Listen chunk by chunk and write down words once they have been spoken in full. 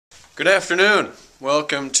Good afternoon.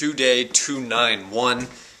 Welcome to day 291.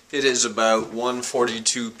 It is about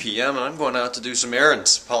 1:42 p.m. and I'm going out to do some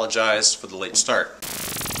errands. Apologize for the late start.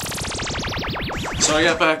 So I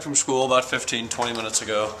got back from school about 15-20 minutes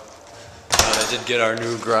ago. I did get our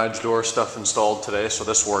new garage door stuff installed today, so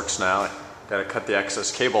this works now. I gotta cut the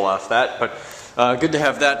excess cable off that, but good to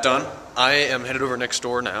have that done. I am headed over next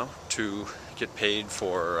door now to get paid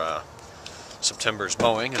for September's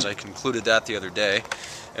mowing, as I concluded that the other day.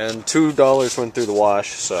 And $2 went through the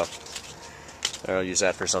wash, so I'll use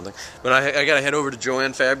that for something. But I gotta head over to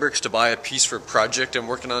Joann Fabrics to buy a piece for a project I'm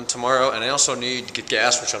working on tomorrow, and I also need to get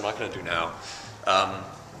gas, which I'm not gonna do now.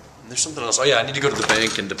 There's something else. Oh yeah, I need to go to the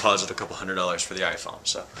bank and deposit a couple $100 for the iPhone.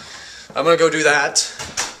 So I'm gonna go do that,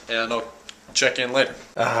 and I'll check in later.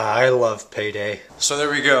 I love payday. So there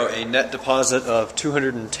we go, a net deposit of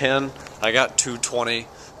 $210. I got $220,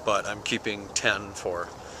 but I'm keeping $10 for,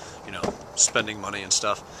 you know, spending money and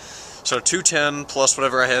stuff. So $210 plus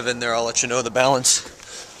whatever I have in there. I'll let you know the balance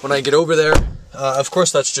when I get over there. Of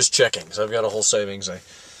course, that's just checking, because I've got a whole savings, a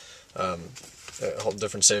whole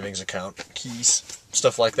different savings account, keys,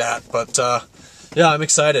 stuff like that. But yeah, I'm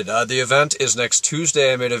excited. The event is next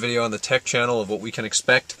Tuesday. I made a video on the tech channel of what we can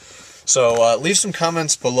expect. So leave some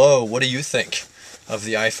comments below. What do you think of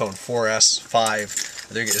the iPhone 4S 5?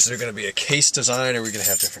 Is there going to be a case design? Are we going to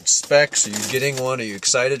have different specs? Are you getting one? Are you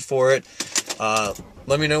excited for it?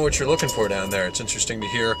 Let me know what you're looking for down there. It's interesting to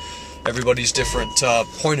hear everybody's different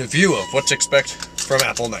point of view of what to expect from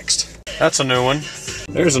Apple next. That's a new one.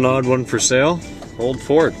 There's an odd one for sale. Old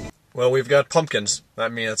Ford. Well, we've got pumpkins.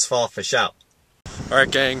 That means it's fall fish out.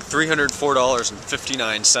 Alright gang,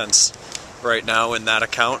 $304.59 right now in that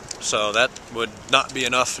account. So that would not be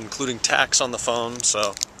enough, including tax on the phone.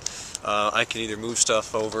 So I can either move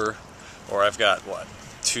stuff over, or I've got, what,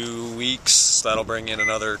 2 weeks. That'll bring in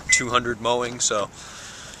another 200 mowing, so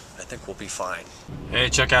I think we'll be fine. Hey,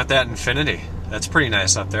 check out that Infinity. That's pretty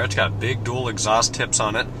nice up there. It's got big dual exhaust tips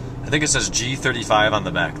on it. I think it says G35 on the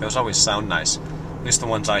back. Those always sound nice, at least the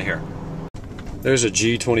ones I hear. There's a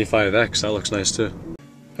G25X. That looks nice too.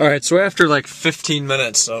 Alright, so after like 15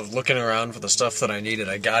 minutes of looking around for the stuff that I needed,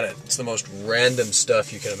 I got it. It's the most random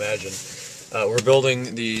stuff you can imagine. We're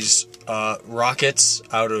building these rockets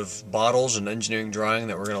out of bottles and engineering drawing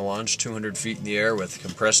that we're going to launch 200 feet in the air with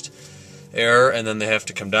compressed air, and then they have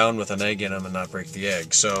to come down with an egg in them and not break the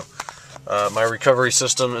egg. So my recovery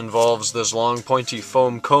system involves this long pointy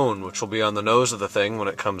foam cone, which will be on the nose of the thing when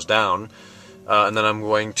it comes down. And then I'm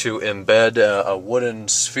going to embed a wooden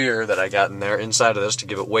sphere that I got in there inside of this to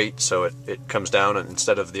give it weight, so it comes down and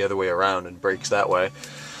instead of the other way around and breaks that way.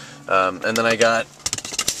 And then I got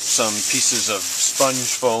some pieces of sponge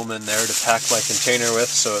foam in there to pack my container with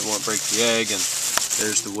so it won't break the egg, and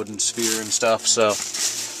there's the wooden sphere and stuff. So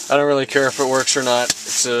I don't really care if it works or not.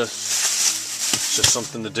 It's just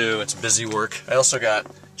something to do. It's busy work. I also got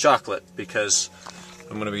chocolate because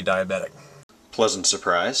I'm going to be diabetic. Pleasant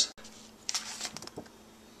surprise.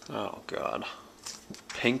 Oh god.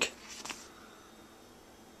 Pink.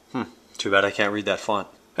 Too bad I can't read that font.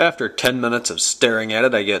 After 10 minutes of staring at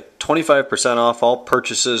it, I get 25% off all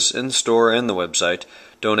purchases in the store and the website.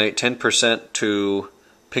 Donate 10% to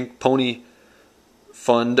Pink Pony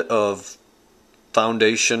Fund of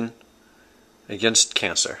Foundation Against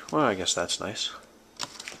Cancer. Well, I guess that's nice.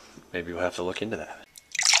 Maybe we'll have to look into that.